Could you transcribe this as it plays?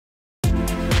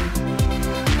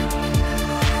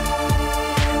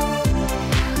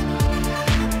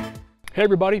Hey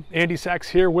everybody, Andy Sachs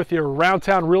here with your Around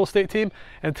Town Real Estate team,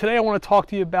 and today I want to talk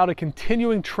to you about a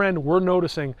continuing trend we're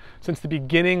noticing since the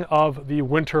beginning of the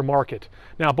winter market.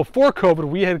 Now, before COVID,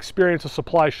 we had experienced a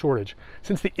supply shortage.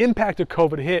 Since the impact of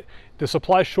COVID hit, the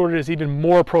supply shortage is even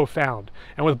more profound.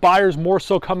 And with buyers more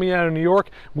so coming out of New York,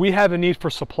 we have a need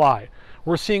for supply.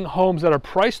 We're seeing homes that are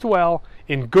priced well,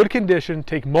 in good condition,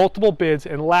 take multiple bids,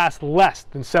 and last less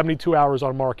than 72 hours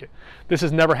on market. This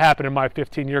has never happened in my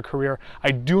 15-year career.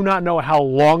 I do not know how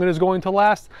long it is going to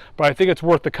last, but I think it's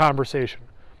worth the conversation.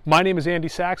 My name is Andy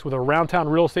Sachs with Around Town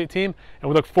Real Estate team, and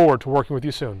we look forward to working with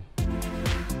you soon.